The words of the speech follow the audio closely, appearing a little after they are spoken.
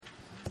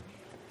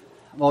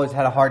I've always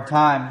had a hard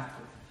time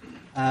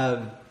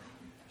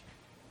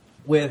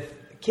with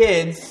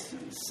kids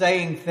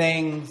saying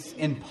things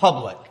in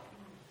public.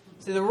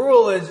 See, the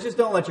rule is just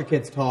don't let your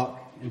kids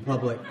talk in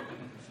public.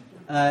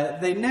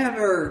 They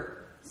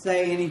never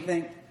say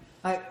anything.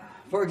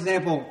 For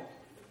example,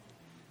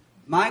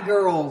 my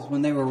girls,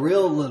 when they were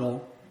real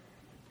little,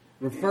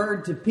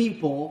 referred to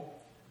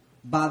people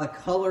by the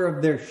color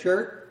of their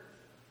shirt.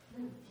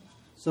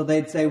 So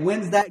they'd say,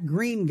 "When's that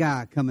green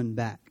guy coming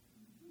back?"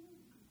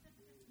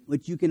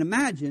 Which you can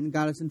imagine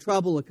got us in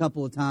trouble a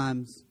couple of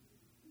times.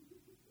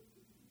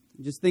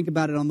 Just think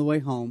about it on the way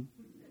home.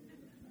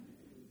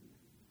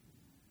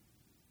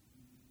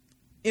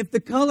 If the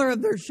color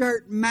of their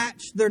shirt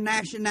matched their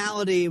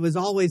nationality, it was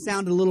always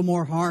sounded a little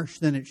more harsh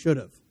than it should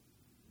have.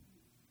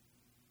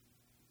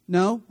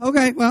 No?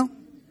 Okay, well.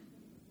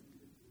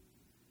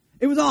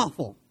 It was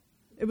awful.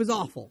 It was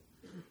awful.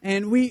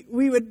 And we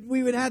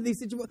would have these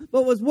situations.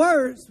 What was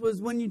worse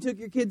was when you took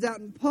your kids out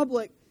in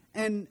public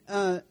and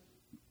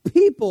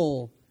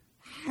people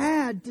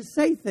had to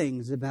say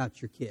things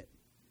about your kid.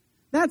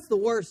 That's the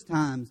worst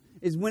times,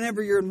 is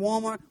whenever you're in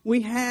Walmart.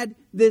 We had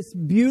this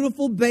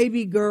beautiful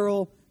baby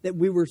girl that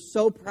we were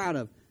so proud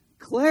of.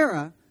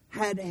 Clara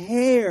had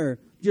hair,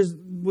 just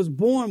was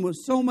born with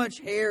so much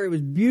hair. It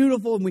was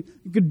beautiful, and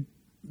you could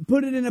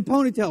put it in a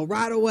ponytail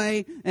right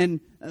away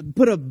and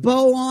put a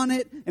bow on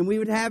it, and we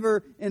would have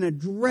her in a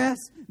dress.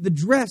 The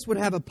dress would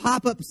have a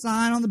pop-up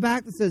sign on the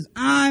back that says,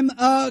 "I'm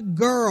a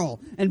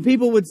girl." And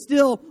people would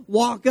still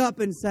walk up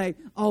and say,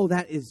 "Oh,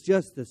 that is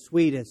just the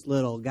sweetest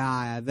little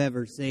guy I've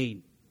ever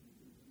seen."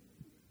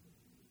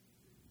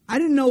 I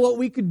didn't know what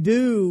we could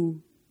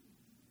do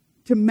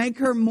to make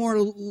her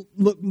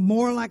look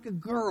more like a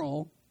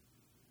girl.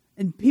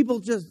 And people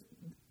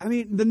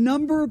the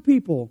number of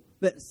people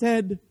that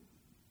said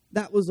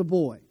that was a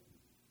boy.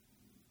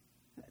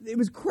 It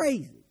was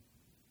crazy.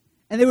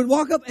 And they would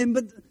walk up,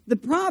 but the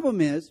problem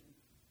is,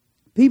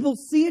 people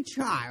see a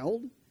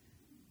child,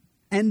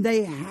 and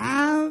they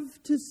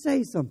have to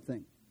say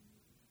something.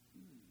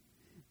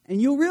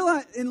 And you'll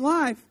realize in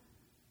life,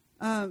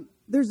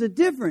 there's a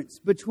difference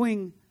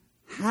between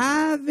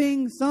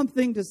having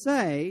something to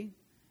say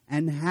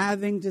and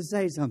having to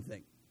say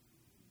something.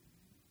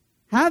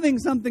 Having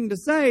something to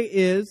say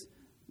is,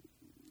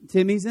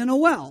 Timmy's in a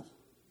well.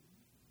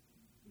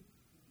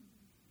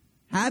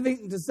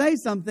 Having to say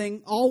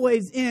something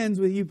always ends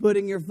with you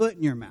putting your foot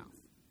in your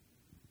mouth.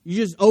 You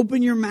just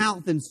open your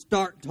mouth and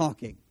start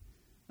talking.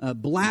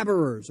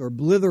 Blabberers or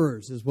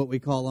blitherers is what we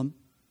call them.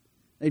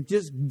 They've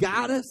just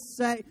got to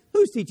say.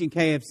 Who's teaching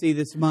KFC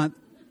this month?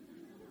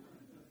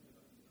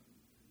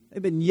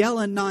 They've been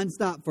yelling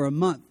nonstop for a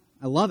month.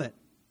 I love it.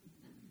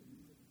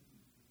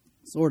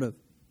 Sort of.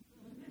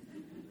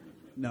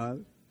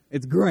 No,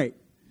 it's great.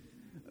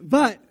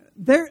 But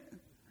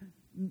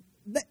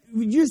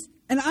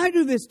and I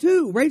do this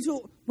too.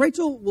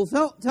 Rachel will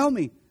tell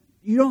me,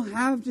 you don't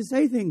have to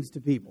say things to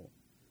people.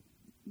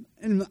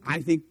 And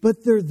I think,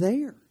 but they're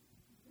there.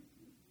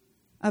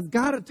 I've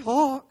got to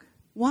talk.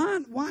 Why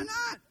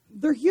not?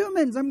 They're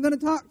humans. I'm going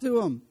to talk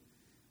to them.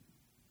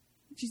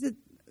 She said,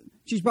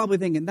 she's probably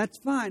thinking, that's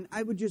fine.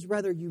 I would just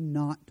rather you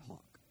not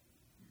talk.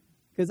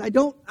 Because I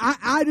do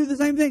the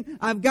same thing.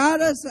 I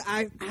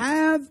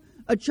have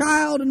a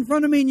child in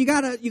front of me, and you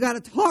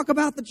gotta talk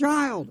about the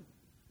child.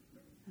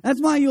 That's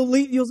why you'll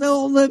say,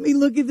 "Oh, let me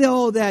look at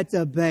that's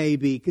a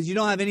baby," because you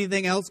don't have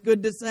anything else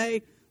good to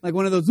say, like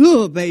one of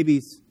those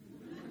babies.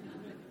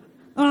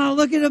 Oh,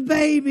 look at a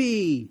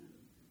baby.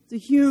 It's a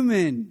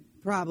human,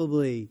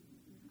 probably.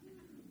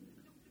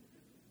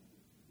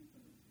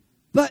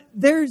 But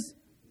there's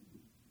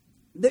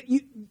that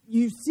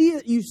you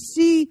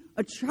see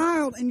a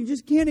child, and you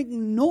just can't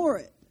ignore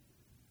it.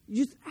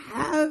 You just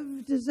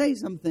have to say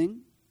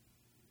something,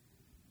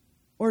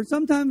 or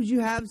sometimes you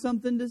have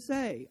something to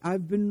say.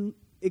 I've been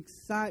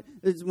excited.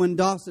 It's when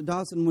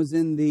Dawson was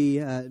in the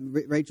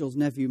Rachel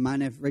and my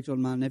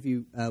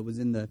nephew was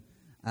in the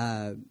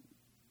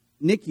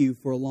NICU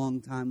for a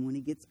long time. When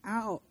he gets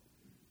out,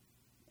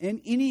 and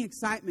any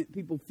excitement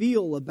people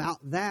feel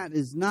about that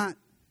is not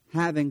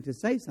having to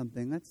say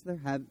something.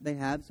 They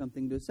have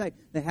something to say.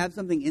 They have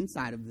something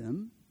inside of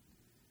them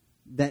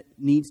that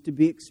needs to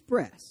be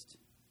expressed.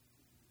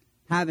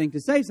 Having to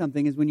say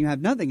something is when you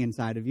have nothing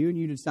inside of you and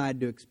you decide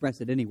to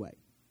express it anyway.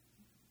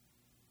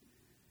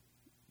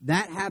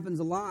 That happens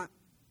a lot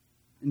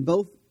in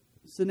both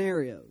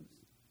scenarios.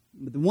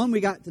 But the one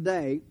we got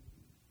today,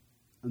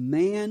 a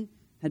man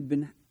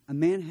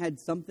had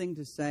something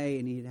to say,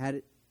 and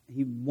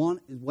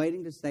is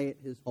waiting to say it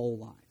his whole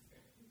life.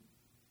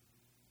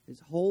 His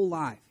whole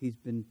life he's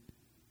been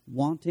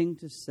wanting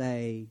to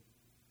say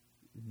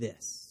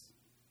this.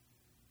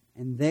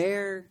 And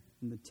there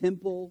in the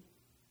temple,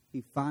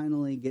 he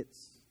finally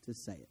gets to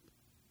say it.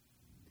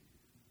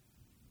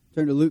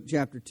 Turn to Luke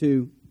chapter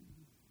 2.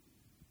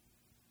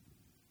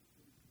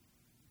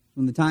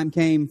 When the time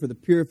came for the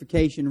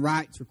purification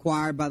rites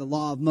required by the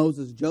law of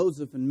Moses,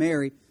 Joseph and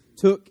Mary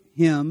took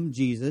him,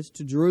 Jesus,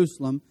 to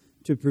Jerusalem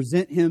to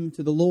present him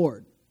to the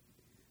Lord.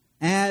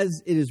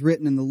 As it is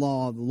written in the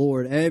law of the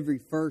Lord, every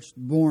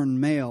firstborn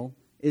male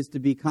is to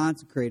be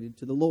consecrated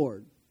to the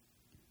Lord.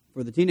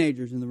 For the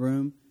teenagers in the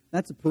room,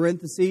 that's a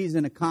parenthesis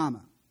and a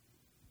comma,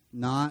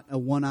 not a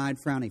one-eyed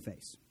frowny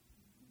face.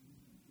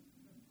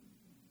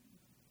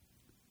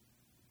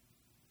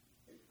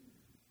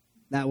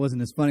 That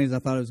wasn't as funny as I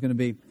thought it was going to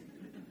be.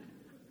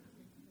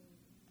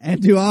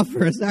 And to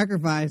offer a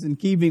sacrifice in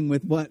keeping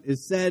with what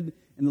is said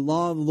in the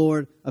law of the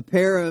Lord, a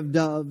pair of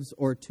doves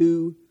or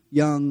 2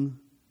 young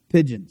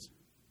pigeons.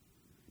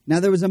 Now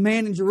there was a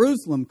man in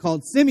Jerusalem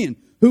called Simeon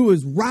who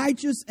was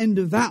righteous and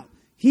devout.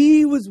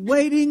 He was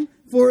waiting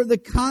for the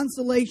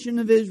consolation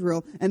of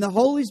Israel, and the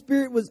Holy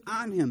Spirit was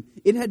on him.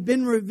 It had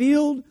been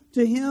revealed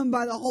to him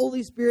by the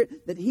Holy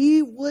Spirit that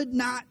he would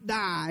not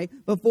die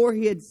before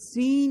he had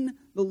seen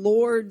the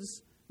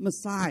Lord's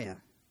Messiah.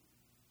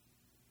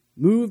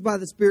 Moved by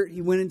the Spirit,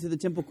 he went into the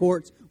temple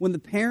courts. When the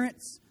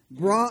parents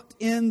brought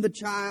in the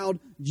child,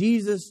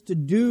 Jesus, to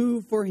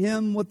do for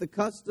him what the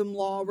custom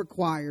law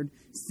required,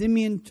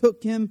 Simeon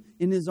took him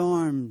in his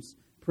arms,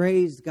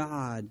 praised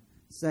God,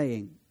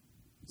 saying,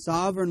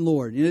 Sovereign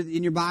Lord.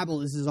 In your Bible,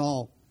 this is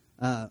all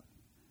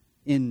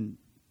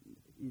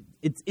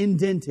it's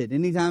indented.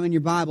 Anytime in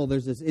your Bible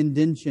there's this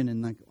indentation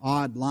in like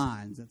odd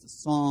lines, that's a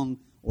song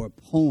or a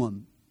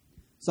poem.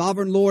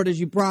 Sovereign Lord, as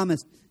you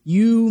promised,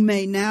 you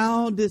may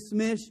now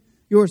dismiss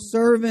your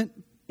servant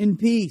in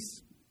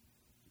peace.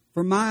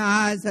 For my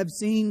eyes have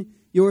seen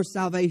your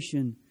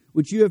salvation,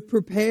 which you have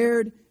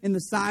prepared in the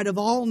sight of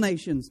all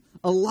nations,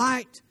 a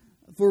light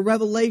for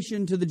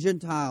revelation to the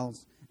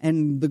Gentiles,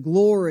 and the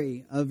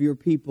glory of your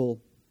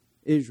people,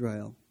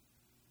 Israel.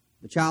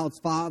 The child's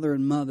father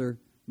and mother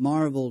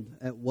marveled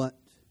at what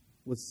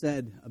was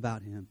said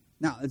about him.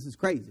 Now, this is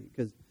crazy,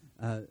 because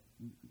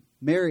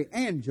Mary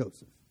and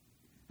Joseph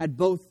had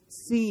both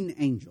seen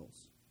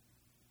angels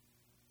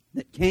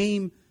that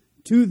came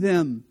to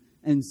them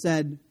and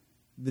said,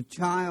 the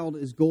child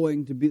is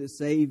going to be the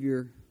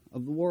Savior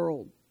of the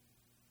world.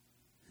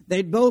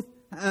 They'd both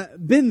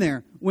been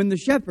there when the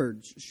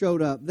shepherds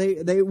showed up.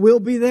 They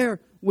will be there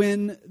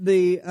when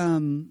the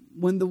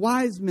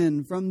wise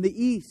men from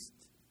the east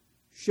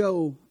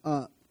show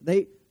up.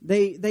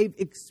 They've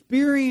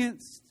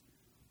experienced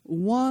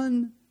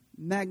one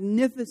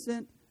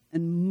magnificent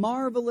and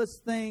marvelous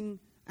thing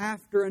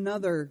after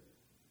another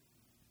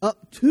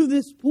up to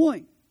this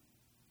point.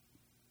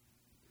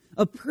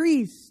 A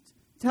priest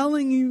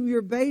telling you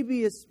your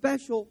baby is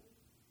special.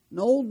 An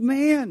old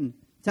man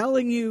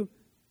telling you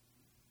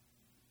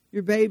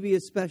your baby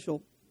is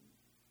special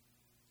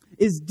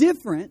is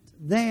different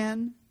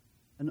than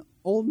an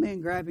old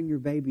man grabbing your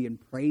baby and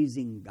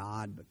praising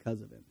God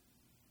because of him.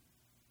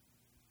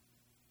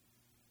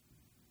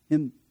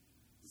 Him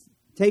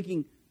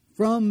taking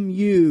from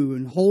you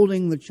and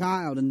holding the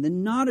child and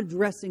then not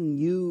addressing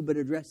you but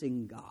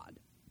addressing God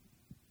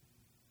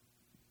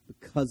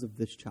because of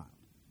this child.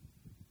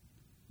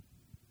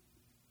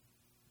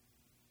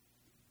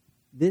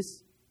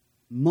 This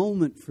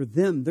moment for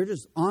them, they're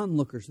just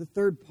onlookers. The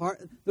third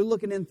part, they're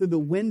looking in through the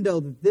window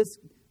that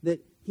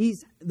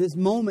this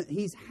moment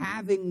he's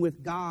having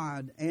with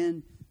God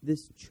and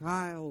this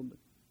child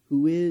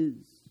who is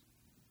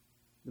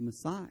the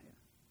Messiah.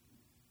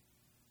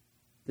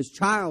 This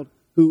child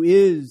who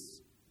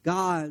is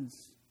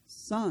God's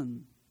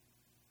Son.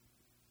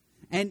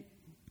 And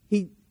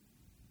he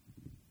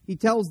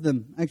tells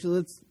them,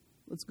 actually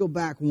let's go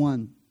back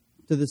one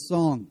to the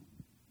song.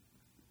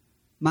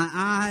 My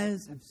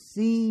eyes have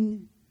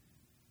seen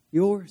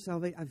your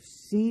salvation. I've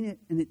seen it,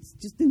 and it's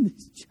just in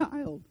this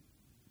child.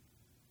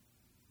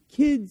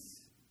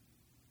 Kids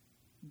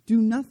do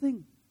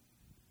nothing.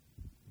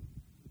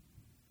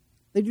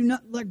 They do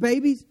not, like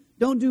babies,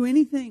 don't do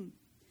anything.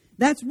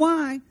 That's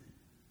why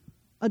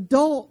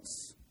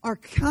adults are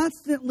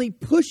constantly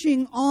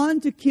pushing on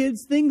to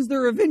kids things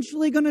they're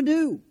eventually going to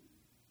do.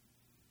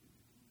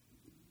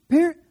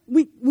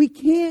 We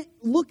can't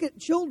look at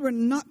children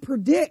and not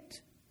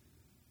predict.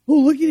 Oh,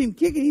 look at him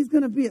kicking. He's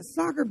going to be a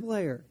soccer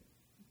player.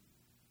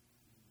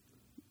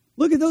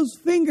 Look at those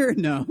fingers.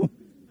 No.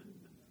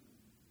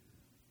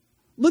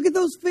 Look at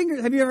those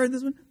fingers. Have you ever heard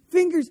this one?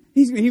 Fingers.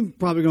 He's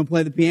probably going to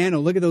play the piano.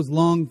 Look at those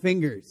long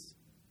fingers.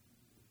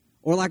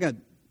 Or like a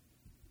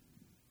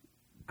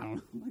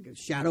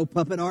shadow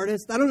puppet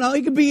artist. I don't know.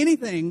 He could be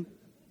anything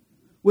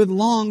with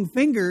long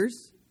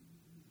fingers.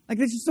 Like,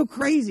 that's just so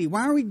crazy.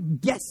 Why are we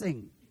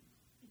guessing?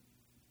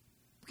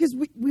 Because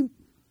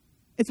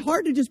it's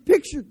hard to just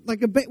picture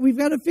we've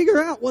got to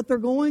figure out what they're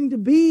going to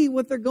be,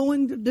 what they're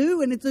going to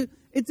do, and it's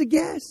a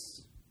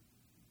guess.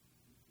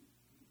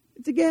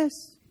 It's a guess.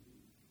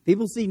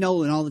 People see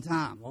Nolan all the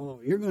time. Oh,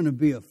 you're going to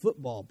be a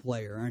football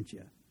player, aren't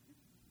you?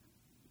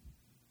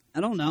 I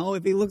don't know.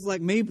 If he looks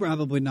like me,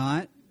 probably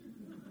not.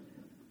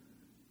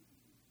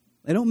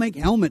 They don't make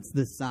helmets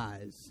this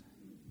size.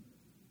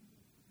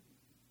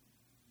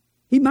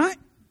 He might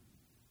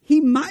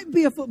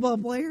be a football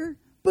player,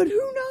 but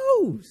who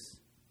knows?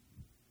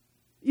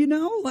 You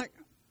know,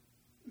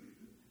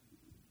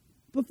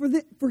 but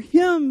for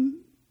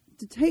him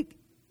to take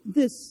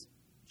this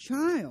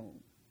child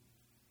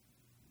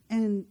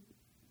and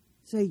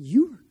say,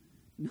 you're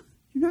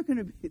not going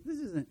to be, this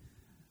isn't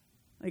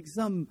like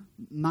some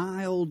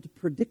mild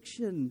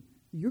prediction.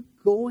 You're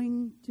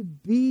going to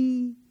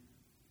be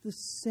the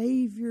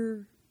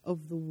Savior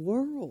of the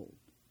world.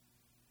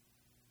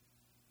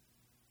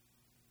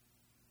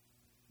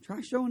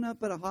 Try showing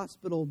up at a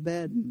hospital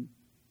bed and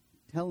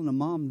telling a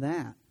mom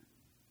that.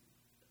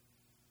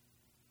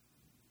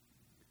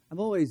 I've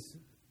always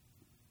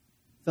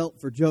felt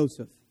for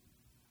Joseph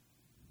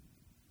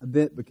a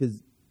bit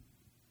because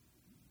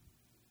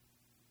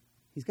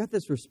he's got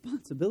this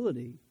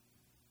responsibility.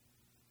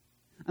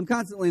 I'm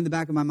constantly in the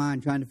back of my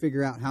mind trying to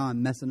figure out how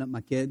I'm messing up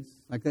my kids.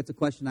 Like, that's a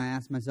question I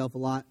ask myself a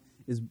lot,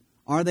 is,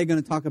 are they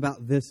going to talk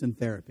about this in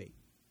therapy?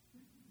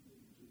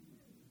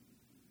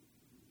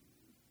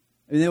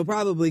 I mean, they'll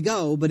probably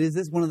go, but is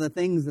this one of the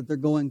things that they're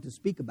going to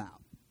speak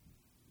about?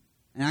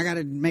 And I got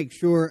to make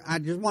sure, I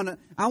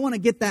want to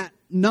get that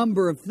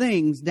number of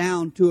things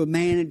down to a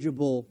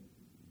manageable,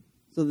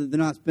 so that they're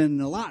not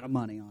spending a lot of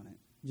money on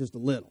it, just a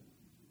little.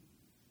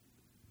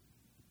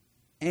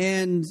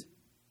 And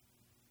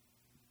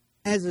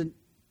as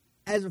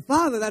a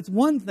father, that's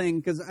one thing,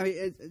 because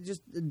it's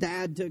just a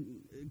dad to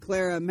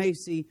Clara,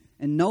 Macy,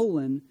 and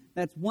Nolan.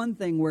 That's one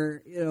thing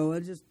where,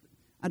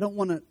 I don't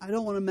want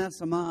to mess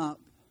them up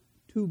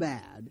too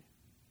bad.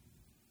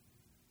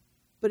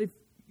 But if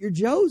you're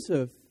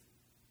Joseph,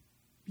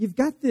 you've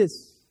got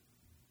this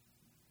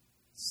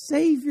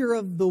Savior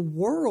of the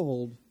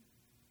world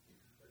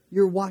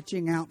you're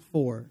watching out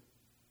for.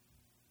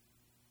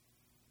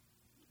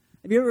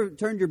 Have you ever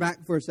turned your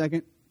back for a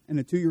second and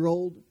a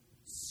 2-year-old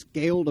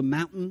scaled a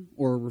mountain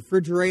or a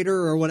refrigerator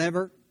or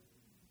whatever?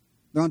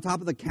 They're on top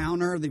of the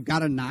counter. They've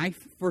got a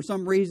knife for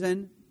some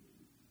reason.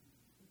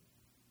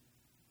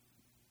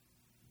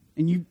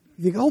 And you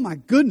think, oh my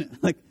goodness,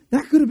 like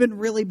that could have been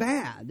really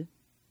bad.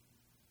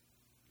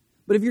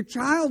 But if your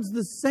child's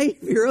the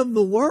Savior of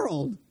the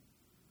world,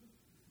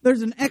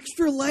 there's an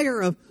extra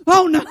layer of,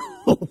 oh no!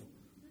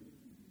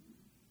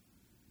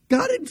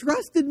 God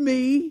entrusted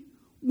me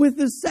with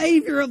the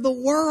Savior of the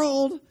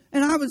world,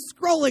 and I was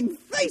scrolling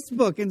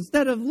Facebook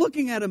instead of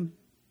looking at him.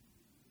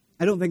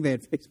 I don't think they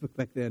had Facebook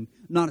back then.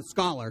 I'm not a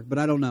scholar, but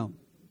I don't know.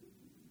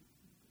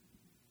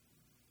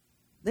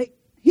 But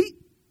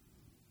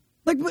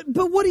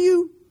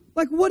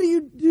what do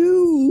you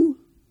do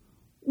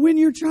when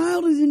your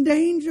child is in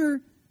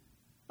danger?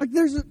 Like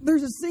there's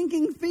a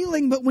sinking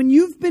feeling, but when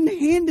you've been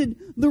handed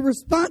the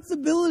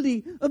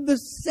responsibility of the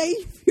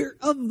Savior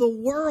of the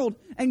world,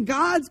 and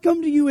God's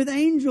come to you with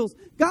angels,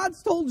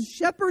 God's told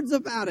shepherds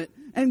about it,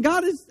 and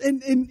God is,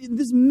 and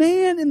this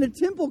man in the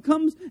temple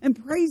comes and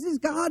praises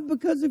God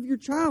because of your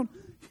child,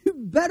 you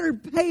better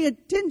pay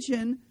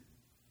attention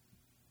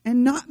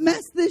and not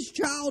mess this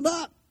child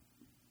up.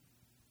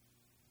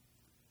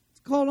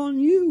 It's called on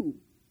you.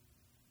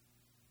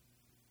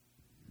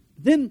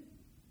 Then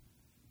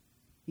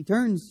he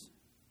turns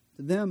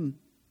to them.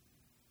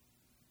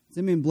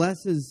 Simeon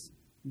blesses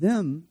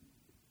them,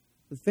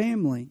 the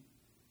family,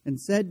 and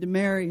said to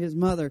Mary, his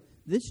mother,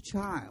 "This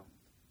child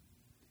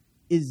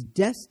is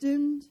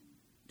destined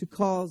to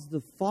cause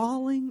the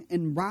falling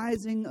and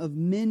rising of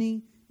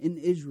many in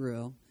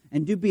Israel,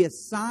 and to be a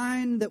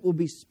sign that will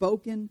be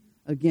spoken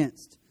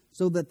against,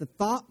 so that the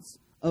thoughts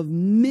of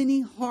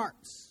many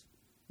hearts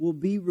will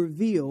be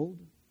revealed,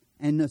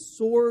 and a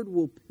sword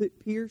will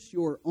pierce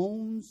your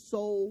own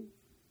soul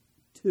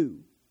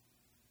too."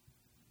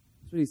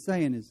 That's what he's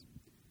saying is,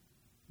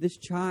 this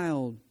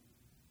child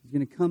is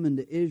going to come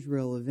into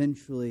Israel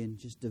eventually and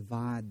just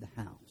divide the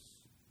house.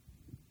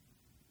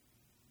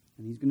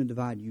 And he's going to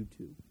divide you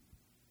too.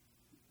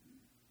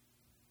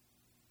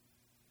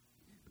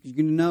 Because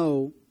you're going to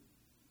know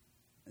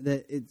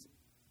that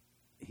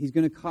he's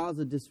going to cause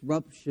a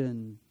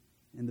disruption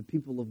in the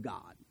people of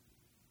God.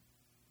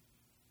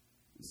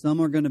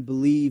 Some are going to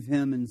believe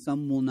him and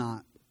some will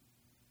not.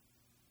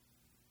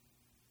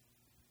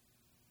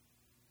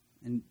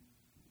 And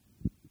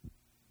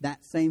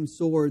that same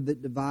sword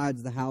that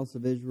divides the house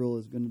of Israel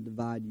is going to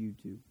divide you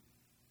too.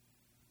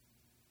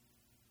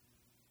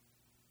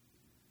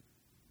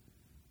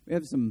 We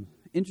have some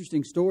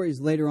interesting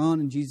stories later on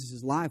in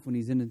Jesus' life when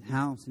he's in the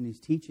house and he's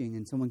teaching,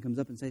 and someone comes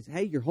up and says,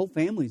 "Hey, your whole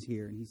family's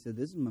here." And he said,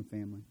 "This is my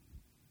family.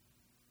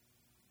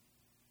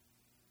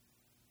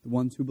 The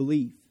ones who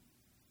believe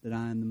that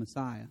I am the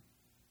Messiah."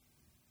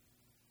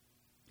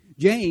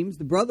 James,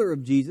 the brother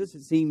of Jesus,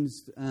 it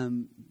seems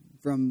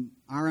from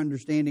our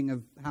understanding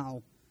of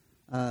how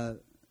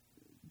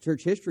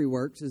church history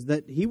works, is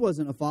that he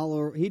wasn't a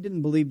follower. He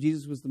didn't believe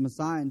Jesus was the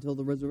Messiah until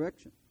the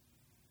resurrection.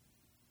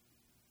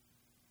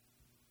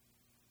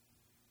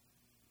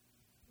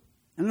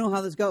 I don't know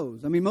how this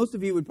goes. I mean, most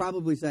of you would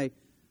probably say,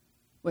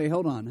 wait,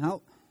 hold on.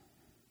 How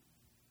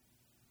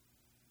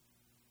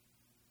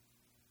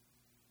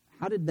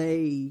did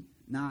they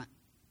not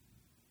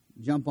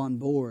jump on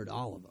board,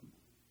 all of them?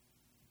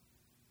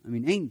 I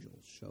mean,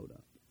 angels showed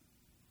up.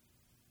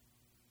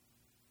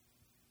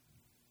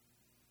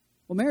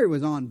 Well, Mary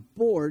was on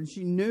board.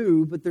 She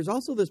knew, but there's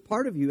also this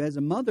part of you as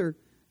a mother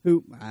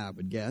who, I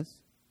would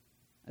guess,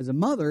 as a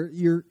mother,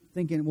 you're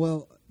thinking,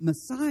 well,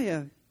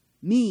 Messiah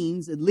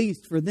means, at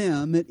least for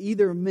them, it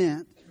either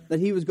meant that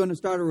he was going to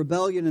start a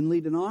rebellion and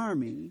lead an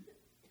army,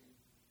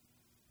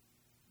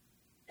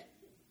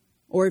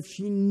 or if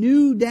she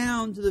knew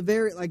down to the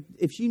very,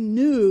 if she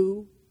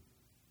knew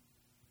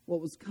what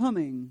was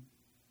coming,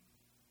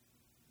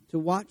 to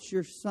watch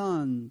your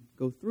son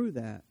go through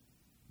that.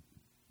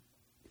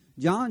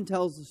 John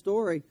tells the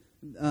story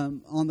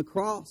on the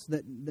cross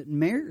that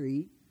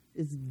Mary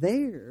is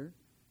there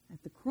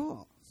at the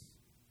cross.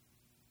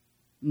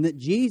 And that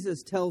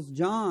Jesus tells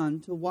John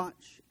to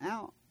watch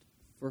out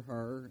for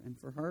her and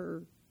for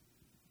her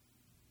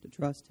to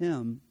trust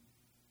him.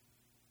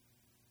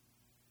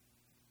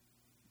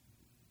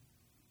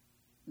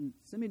 And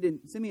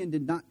Simeon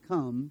did not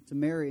come to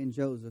Mary and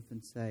Joseph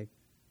and say,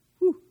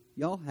 "Whew,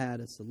 y'all had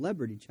a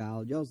celebrity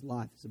child. Y'all's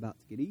life is about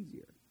to get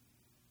easier."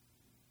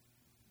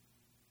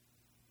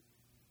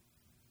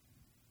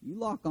 You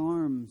lock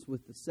arms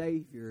with the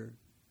Savior,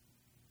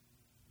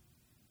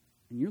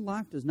 and your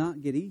life does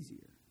not get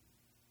easier.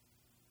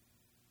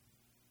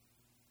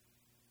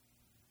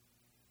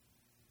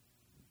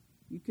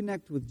 You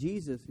connect with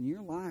Jesus, and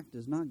your life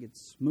does not get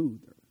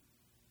smoother.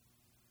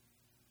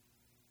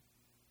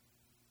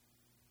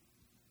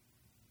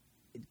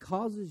 It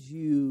causes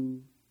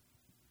you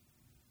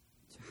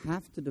to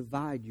have to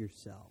divide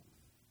yourself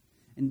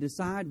and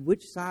decide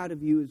which side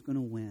of you is going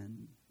to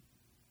win.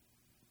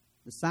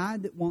 The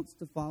side that wants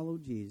to follow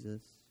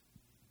Jesus,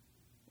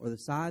 or the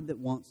side that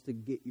wants to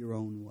get your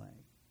own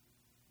way.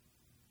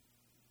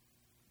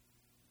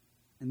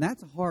 And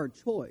that's a hard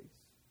choice.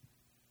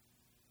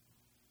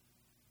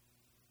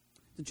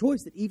 It's a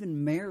choice that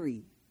even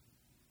Mary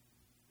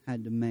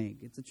had to make.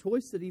 It's a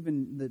choice that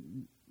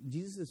even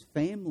Jesus'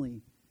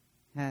 family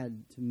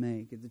had to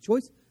make. It's a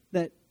choice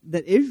that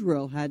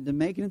Israel had to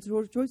make, and it's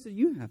a choice that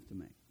you have to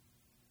make.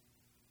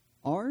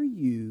 Are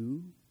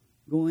you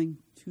going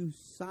to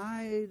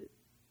side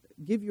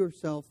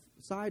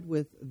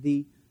with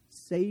the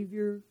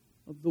Savior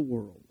of the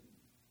world?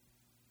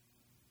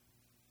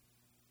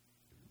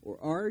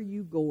 Or are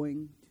you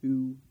going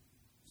to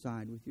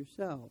side with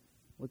yourself?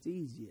 What's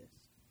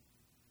easiest?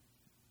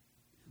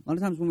 A lot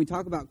of times when we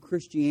talk about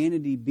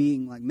Christianity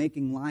being like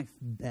making life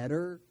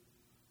better,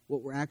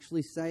 what we're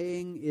actually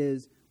saying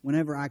is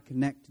whenever I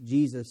connect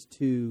Jesus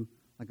to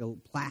like a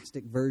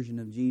plastic version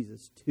of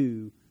Jesus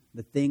to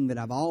the thing that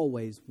I've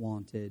always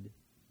wanted,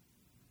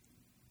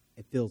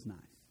 it feels nice.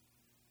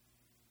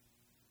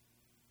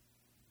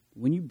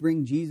 When you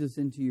bring Jesus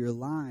into your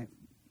life,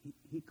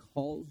 He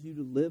calls you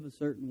to live a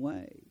certain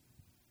way.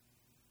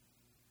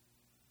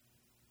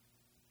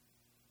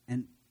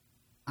 And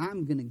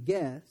I'm going to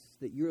guess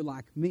that you're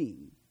like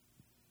me.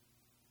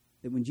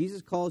 That when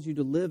Jesus calls you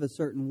to live a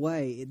certain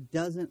way, it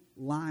doesn't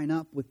line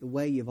up with the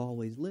way you've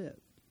always lived.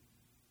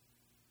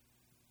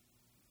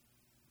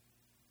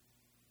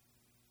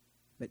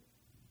 But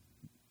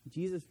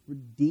Jesus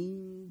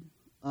redeemed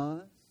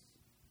us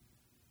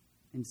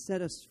and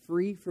set us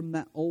free from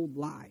that old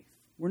life.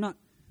 We're not,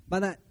 by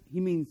that,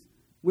 he means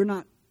we're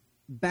not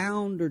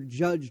bound or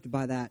judged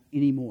by that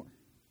anymore.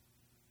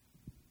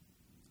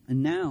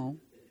 And now,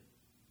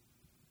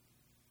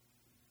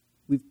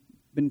 we've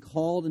been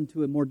called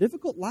into a more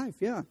difficult life,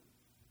 yeah.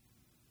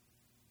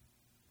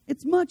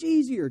 It's much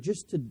easier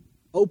just to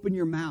open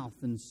your mouth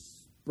and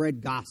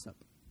spread gossip.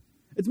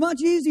 It's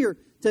much easier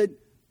to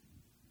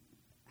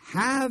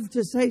have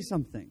to say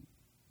something.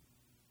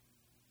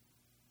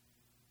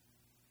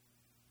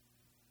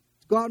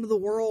 To go out into the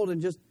world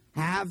and just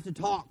have to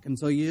talk. And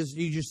so you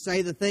just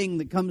say the thing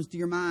that comes to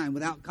your mind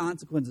without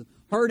consequences.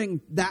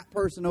 Hurting that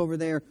person over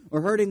there,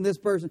 or hurting this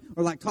person,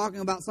 or like talking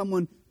about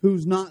someone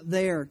who's not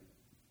there. Have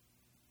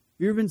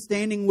you ever been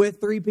standing with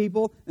three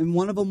people and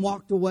one of them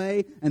walked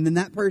away, and then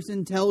that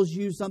person tells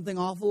you something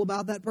awful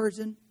about that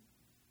person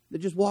that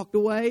just walked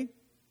away?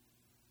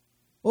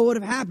 What would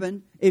have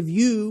happened if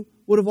you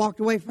would have walked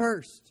away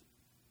first?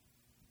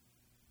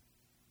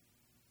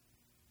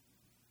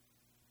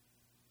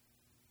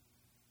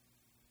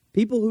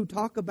 People who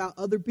talk about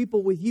other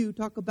people with you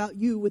talk about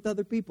you with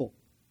other people.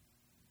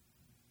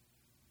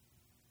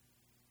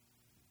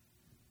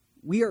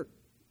 We are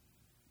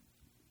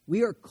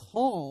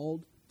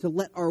called to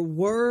let our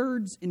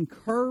words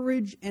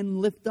encourage and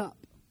lift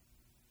up.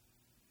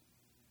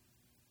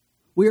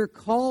 We are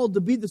called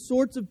to be the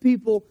sorts of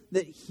people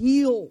that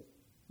heal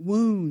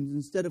wounds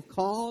instead of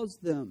cause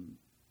them.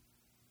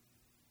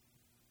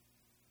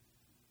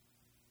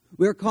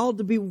 We are called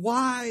to be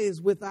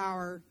wise with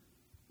our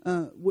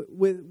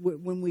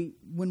when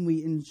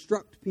we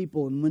instruct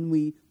people and when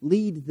we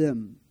lead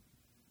them,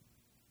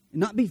 and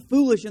not be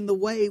foolish in the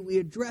way we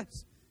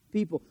address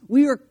people.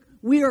 We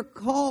are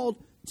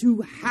called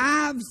to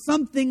have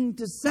something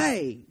to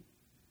say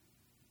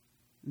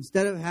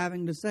instead of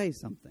having to say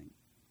something.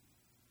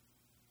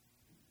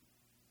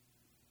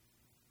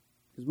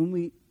 Because when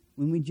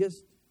we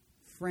just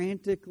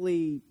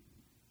frantically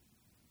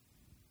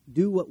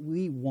do what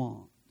we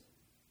want,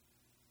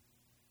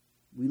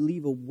 we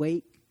leave a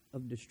wake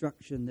of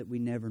destruction that we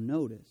never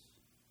notice.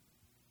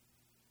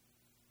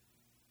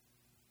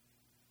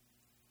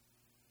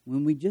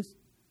 When we just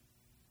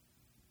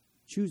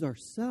choose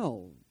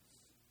ourselves.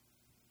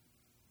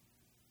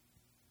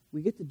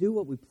 We get to do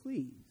what we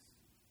please.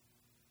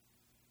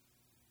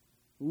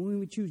 But when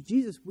we choose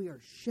Jesus, we are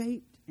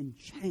shaped and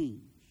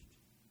changed.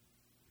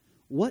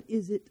 What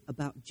is it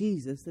about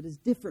Jesus that is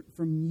different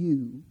from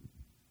you?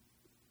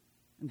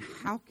 And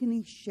how can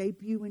He shape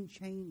you and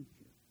change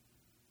you?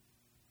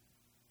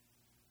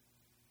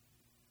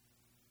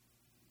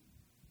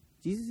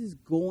 Jesus is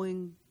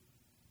going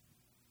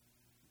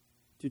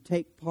to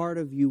take part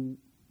of you,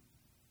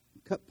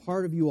 cut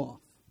part of you off,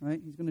 right?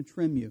 He's going to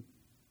trim you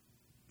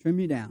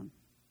down,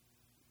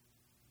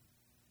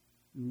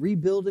 and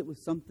rebuild it with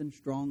something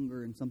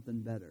stronger and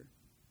something better.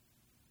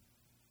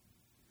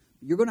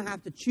 You're going to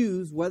have to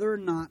choose whether or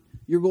not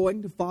you're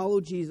going to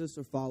follow Jesus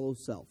or follow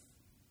self.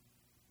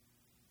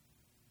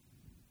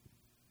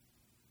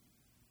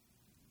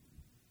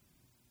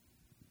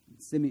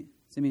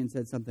 Simeon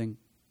said something.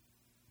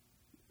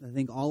 I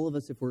think all of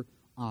us, if we're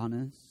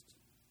honest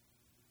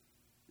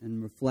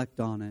and reflect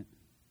on it,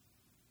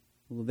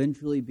 will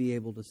eventually be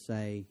able to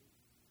say,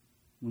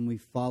 when we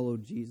follow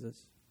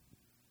Jesus,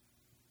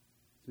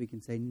 so we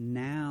can say,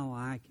 now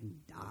I can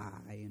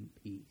die in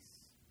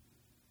peace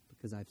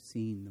because I've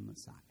seen the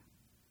Messiah.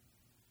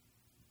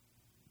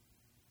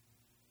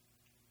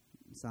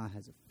 The Messiah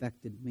has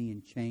affected me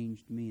and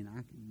changed me, and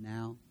I can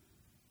now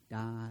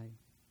die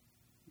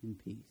in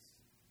peace.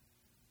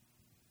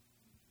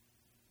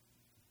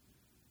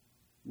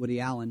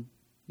 Woody Allen,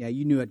 yeah,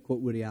 you knew I'd quote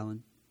Woody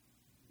Allen.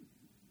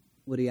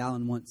 Woody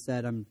Allen once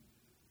said, I'm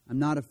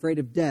not afraid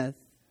of death,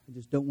 I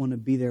just don't want to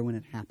be there when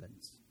it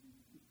happens.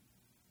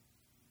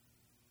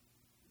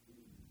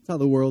 That's how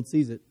the world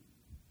sees it.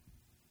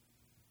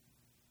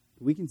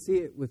 But we can see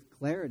it with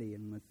clarity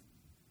and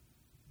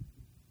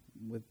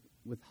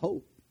with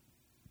hope.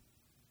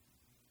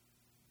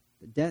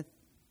 That death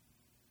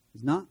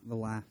is not the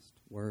last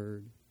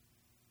word.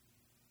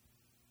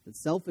 That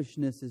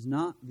selfishness is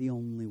not the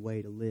only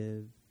way to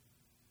live.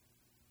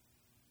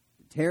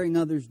 That tearing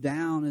others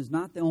down is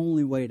not the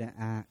only way to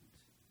act.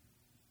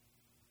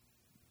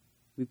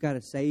 We've got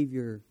a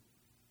Savior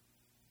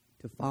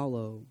to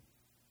follow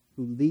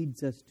who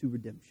leads us to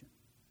redemption,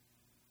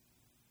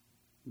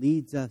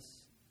 leads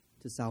us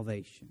to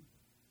salvation,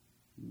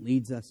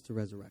 leads us to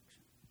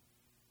resurrection.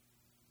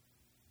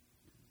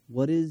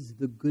 What are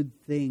the good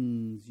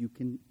things you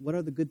can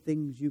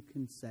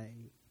say?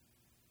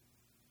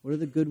 What are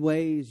the good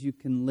ways you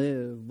can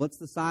live? What's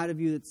the side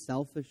of you that's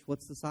selfish?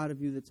 What's the side of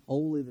you that's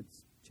holy,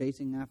 that's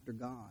chasing after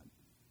God?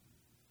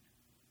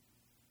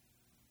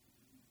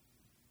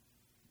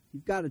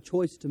 You've got a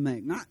choice to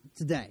make. Not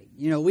today.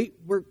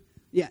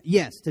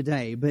 Yes,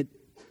 today, but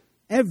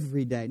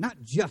every day,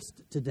 not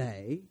just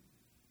today.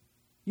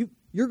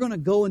 You're going to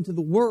go into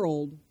the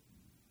world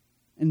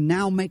and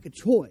now make a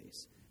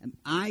choice. Am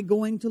I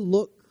going to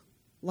look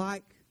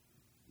like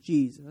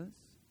Jesus?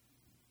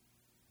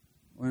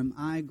 Or am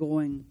I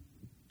going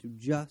to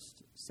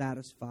just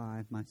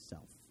satisfy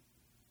myself?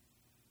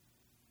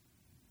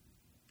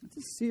 That's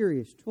a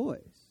serious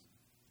choice.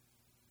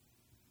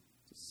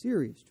 It's a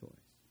serious choice.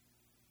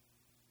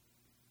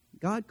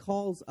 God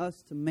calls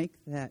us to make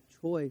that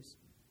choice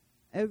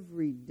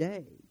every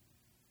day.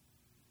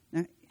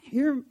 Now,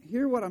 hear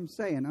what I'm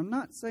saying. I'm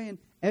not saying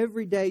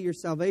every day your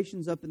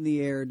salvation's up in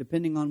the air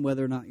depending on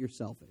whether or not you're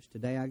selfish.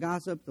 Today I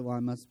gossiped, though I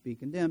must be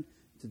condemned.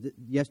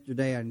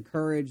 Yesterday I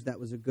encouraged, that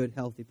was a good,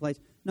 healthy place.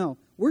 No,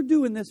 we're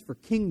doing this for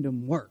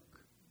kingdom work.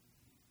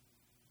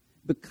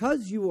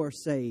 Because you are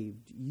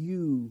saved,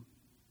 you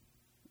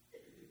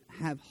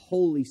have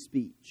holy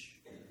speech.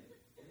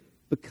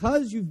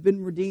 Because you've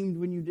been redeemed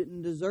when you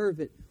didn't deserve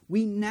it,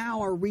 we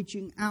now are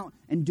reaching out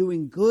and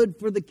doing good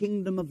for the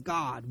kingdom of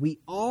God. We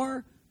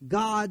are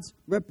God's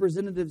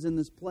representatives in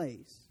this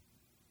place.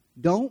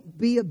 Don't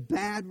be a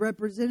bad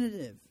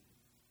representative.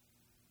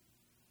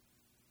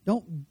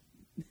 Don't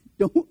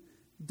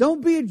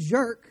be a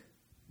jerk.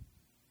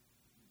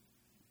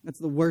 That's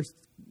the worst,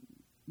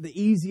 the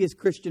easiest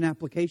Christian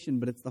application,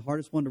 but it's the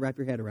hardest one to wrap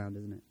your head around,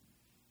 isn't it?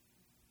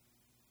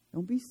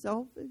 Don't be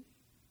selfish.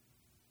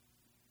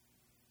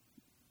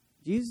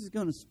 Jesus is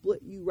going to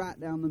split you right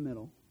down the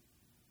middle.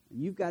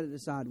 And you've got to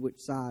decide which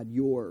side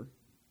you're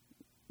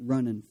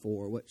running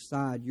for, which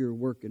side you're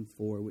working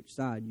for, which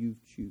side you've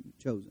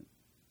chosen.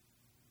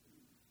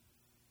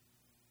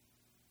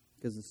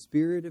 Because the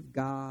Spirit of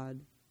God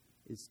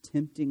is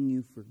tempting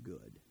you for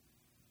good.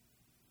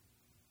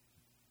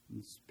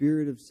 And the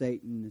spirit of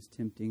Satan is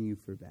tempting you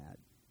for bad.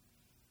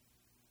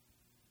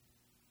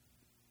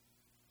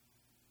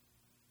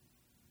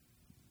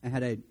 I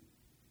had a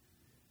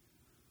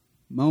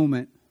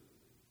moment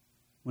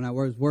when I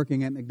was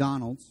working at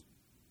McDonald's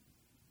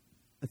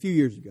a few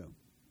years ago.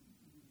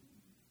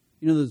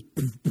 You know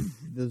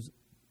those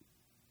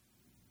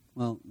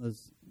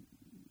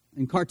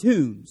in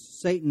cartoons,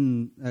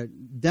 Satan,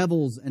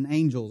 devils and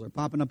angels are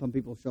popping up on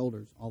people's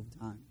shoulders all the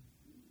time.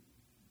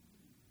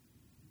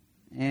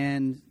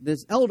 And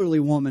this elderly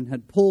woman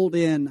had pulled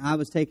in. I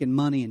was taking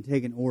money and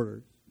taking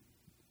orders.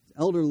 This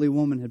elderly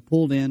woman had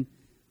pulled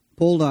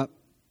up,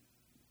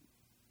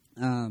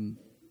 and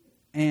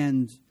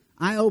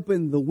I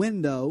opened the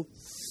window,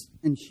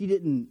 and she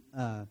didn't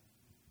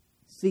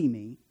see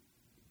me.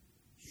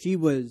 She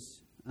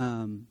was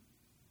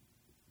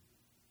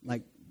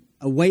like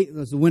away.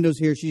 There's the windows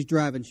here. She's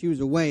driving. She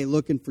was away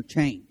looking for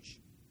change.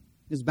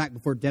 This is back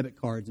before debit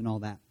cards and all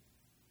that.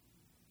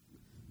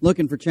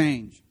 Looking for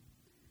change.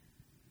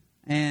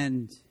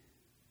 And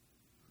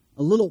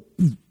a little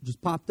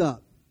just popped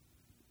up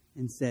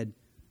and said,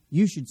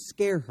 "You should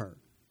scare her."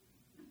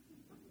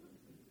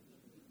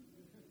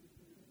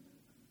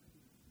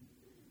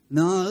 And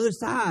on the other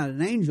side,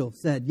 an angel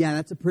said, "Yeah,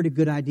 that's a pretty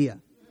good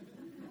idea."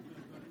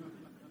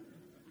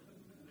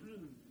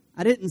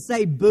 I didn't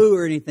say boo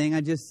or anything.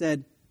 I just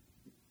said,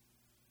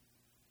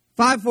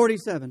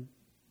 547.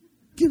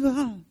 Give a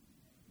hug.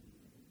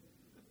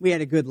 We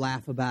had a good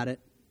laugh about it.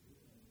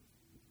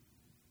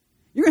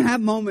 You're going to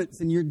have moments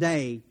in your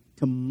day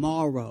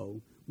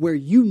tomorrow where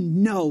you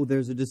know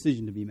there's a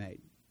decision to be made.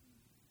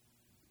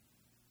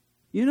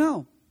 You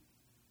know.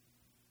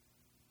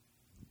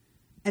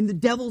 And the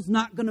devil's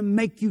not going to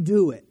make you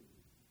do it.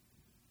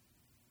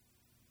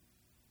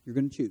 You're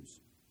going to choose.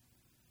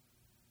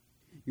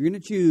 You're going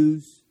to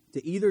choose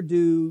to either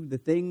do the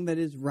thing that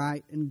is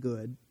right and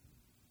good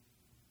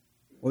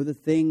or the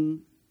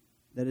thing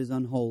that is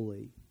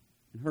unholy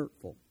and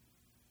hurtful.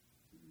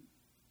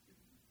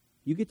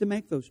 You get to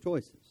make those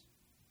choices.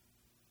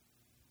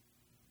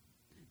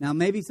 Now,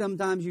 maybe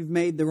sometimes you've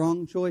made the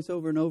wrong choice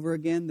over and over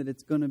again, that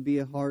it's going to be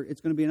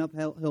an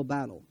uphill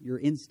battle. Your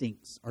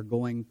instincts are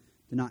going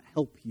to not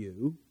help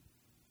you,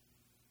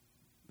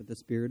 but the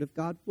Spirit of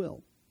God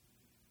will.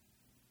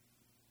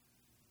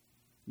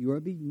 You are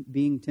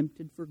being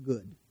tempted for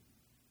good.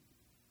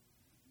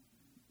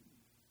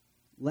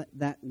 Let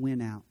that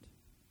win out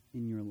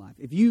in your life.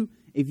 If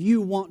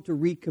you want to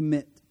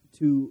recommit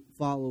to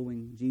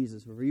following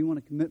Jesus, or you want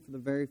to commit for the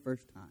very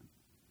first time,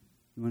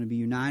 you want to be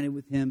united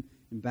with Him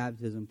in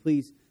baptism,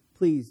 please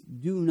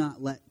do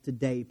not let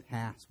today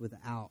pass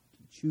without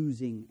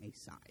choosing a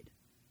side,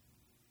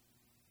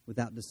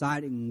 without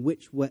deciding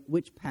which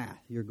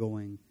path you're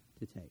going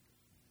to take.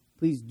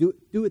 Please do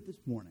it this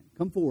morning.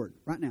 Come forward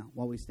right now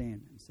while we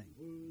stand and sing.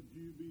 Would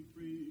you be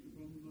free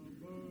from